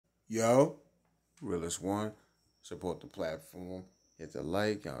Yo, realest one, support the platform, hit the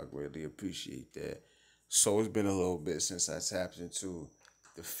like, I greatly appreciate that. So it's been a little bit since I tapped into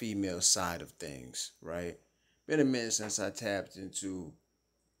the female side of things, right? Been a minute since I tapped into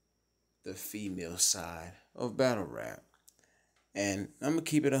the female side of battle rap. And I'm gonna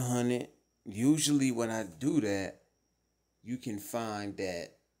keep it 100. Usually when I do that, you can find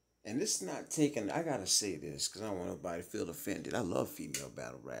that, and it's not taking, I gotta say this, because I don't want nobody to feel offended. I love female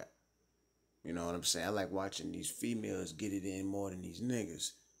battle rap. You know what I'm saying? I like watching these females get it in more than these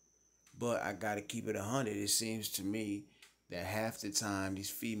niggas. But I gotta keep it 100. It seems to me that half the time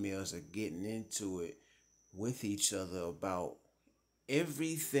these females are getting into it with each other about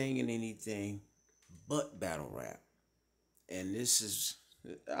everything and anything but battle rap. And this is,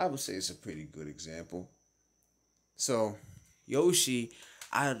 I would say it's a pretty good example. So, Yoshi,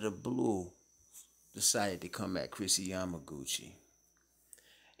 out of the blue, decided to come at KRISSY YAMAGUCCI.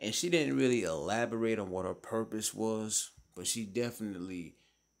 And she didn't really elaborate on what her purpose was, but she definitely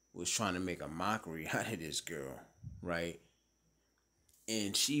was trying to make a mockery out of this girl, right?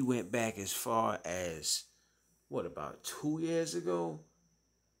 And she went back as far as, what, about 2 years ago?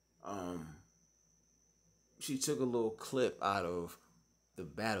 She took a little clip out of the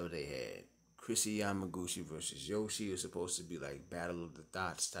battle they had. KRISSY YAMAGUCCI versus Yoshi. It was supposed to be like Battle of the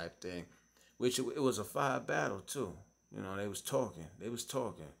Dots type thing. Which it was a fire battle too. You know, they was talking.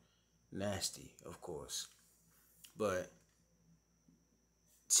 Nasty, of course. But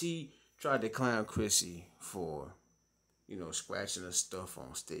T tried to clown KRISSY for, scratching her stuff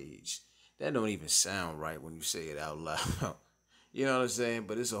on stage. That don't even sound right when you say it out loud. You know what I'm saying?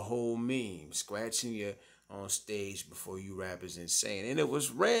 But it's a whole meme. Scratching you on stage before you rap is insane. And it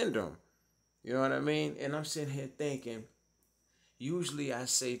was random. You know what I mean? And I'm sitting here thinking, usually I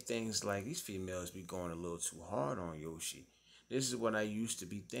say things like, these females be going a little too hard on Yoshi. This is what I used to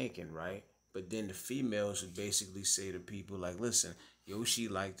be thinking, right? But then the females would basically say to people like, listen, Yoshi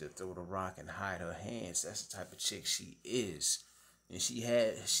like to throw the rock and hide her hands. That's the type of chick she is. And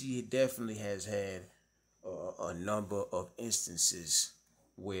she definitely has had a number of instances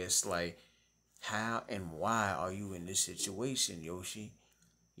where it's like, how and why are you in this situation, Yoshi?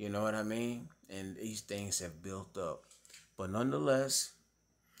 You know what I mean? And these things have built up. But nonetheless,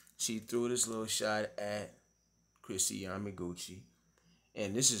 she threw this little shot at KRISSY YAMAGUCCI.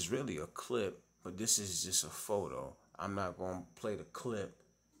 And this is really a clip, but this is just a photo. I'm not going to play the clip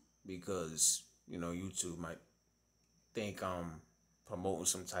because, YouTube might think I'm promoting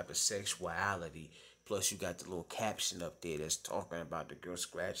some type of sexuality. Plus, you got the little caption up there that's talking about the girl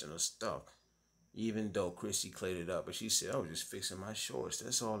scratching her stuff. Even though KRISSY cleared it up, but she said, I was just fixing my shorts.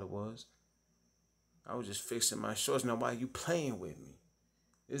 That's all it was. I was just fixing my shorts. Now, why are you playing with me?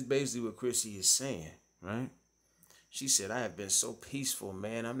 It's basically what KRISSY is saying, right? She said, I have been so peaceful,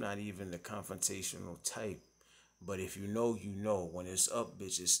 man. I'm not even the confrontational type. But if you know, you know. When it's up,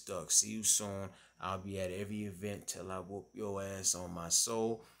 bitch, it's stuck. See you soon. I'll be at every event till I whoop your ass on my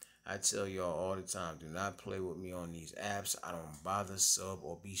soul. I tell y'all all the time, do not play with me on these apps. I don't bother sub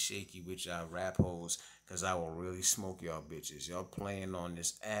or be shaky with y'all rap hoes, because I will really smoke y'all bitches. Y'all playing on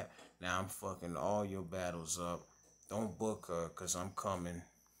this app. Now I'm fucking all your battles up. Don't book her, because I'm coming.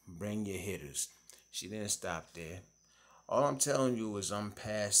 Bring your hitters. She didn't stop there. All I'm telling you is I'm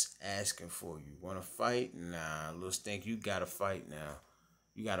past asking for you. Want to fight? Nah, little stink, you got to fight now.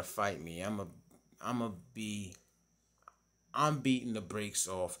 You got to fight me. I'm beating the brakes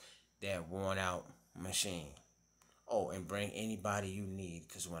off that worn out machine. Oh, and bring anybody you need,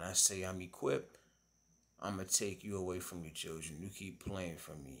 because when I say I'm equipped, I'm going to take you away from your children. You keep playing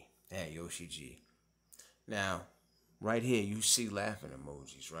for me. Hey, Yoshi G. Now, right here, you see laughing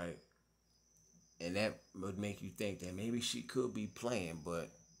emojis, right? And that would make you think that maybe she could be playing, but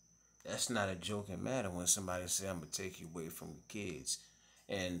that's not a joking matter when somebody say, I'm going to take you away from your kids.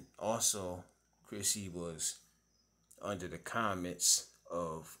 And also, KRISSY was under the comments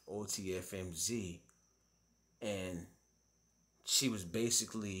of OTFMZ, and she was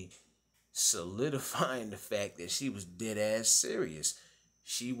basically solidifying the fact that she was dead ass serious.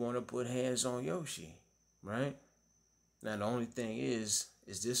 She want to put hands on Yoshi, right? Now the only thing is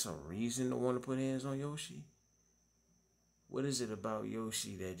this a reason to want to put hands on Yoshi? What is it about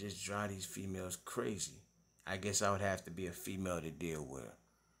Yoshi that just drive these females crazy? I guess I would have to be a female to deal with her.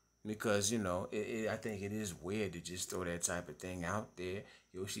 Because, I think it is weird to just throw that type of thing out there.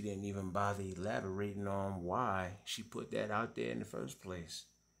 Yoshi didn't even bother elaborating on why she put that out there in the first place.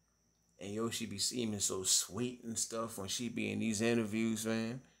 And Yoshi be seeming so sweet and stuff when she be in these interviews,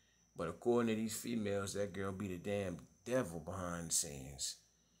 man. But according to these females, that girl be the damn devil behind the scenes.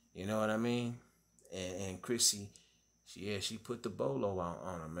 You know what I mean? And KRISSY, She put the bolo out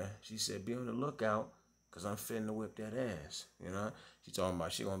on her, man. She said, be on the lookout, because I'm finna whip that ass, you know? She talking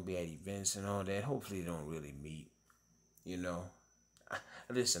about she gonna be at events and all that. Hopefully they don't really meet, you know?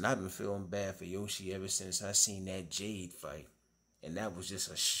 Listen, I've been feeling bad for Yoshi ever since I seen that Jade fight. And that was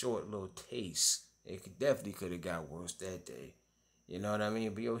just a short little taste. Definitely could have got worse that day. You know what I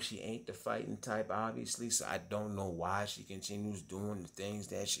mean? But Yoshi ain't the fighting type, obviously, so I don't know why she continues doing the things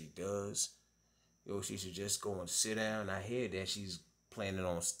that she does. Yoshi should just go and sit down. I hear that she's planning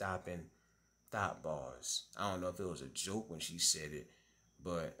on stopping thought bars. I don't know if it was a joke when she said it,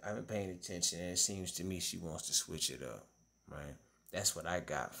 but I've been paying attention, and it seems to me she wants to switch it up, right? That's what I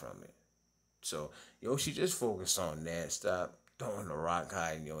got from it. So, Yoshi, just focus on that. Stop throwing the rock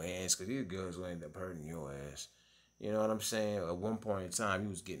high in your hands, because these girls will end up hurting your ass. You know what I'm saying? At one point in time, you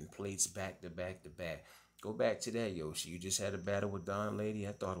was getting plates back to back to back. Go back to that, Yoshi. You just had a battle with Don Lady.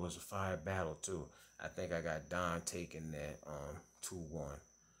 I thought it was a fire battle, too. I think I got Don taking that 2-1.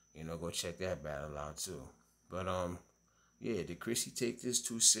 You know, go check that battle out, too. But, yeah, did KRISSY take this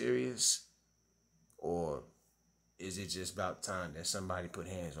too serious? Or is it just about time that somebody put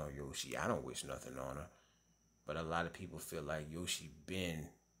hands on Yoshi? I don't wish nothing on her. But a lot of people feel like Yoshi been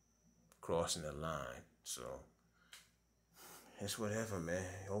crossing the line. So, it's whatever, man.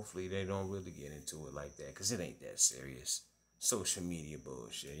 Hopefully they don't really get into it like that, because it ain't that serious. Social media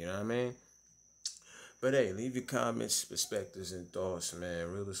bullshit, you know what I mean? But hey, leave your comments, perspectives, and thoughts,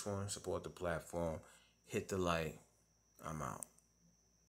 man. Realest one, support the platform. Hit the like. I'm out.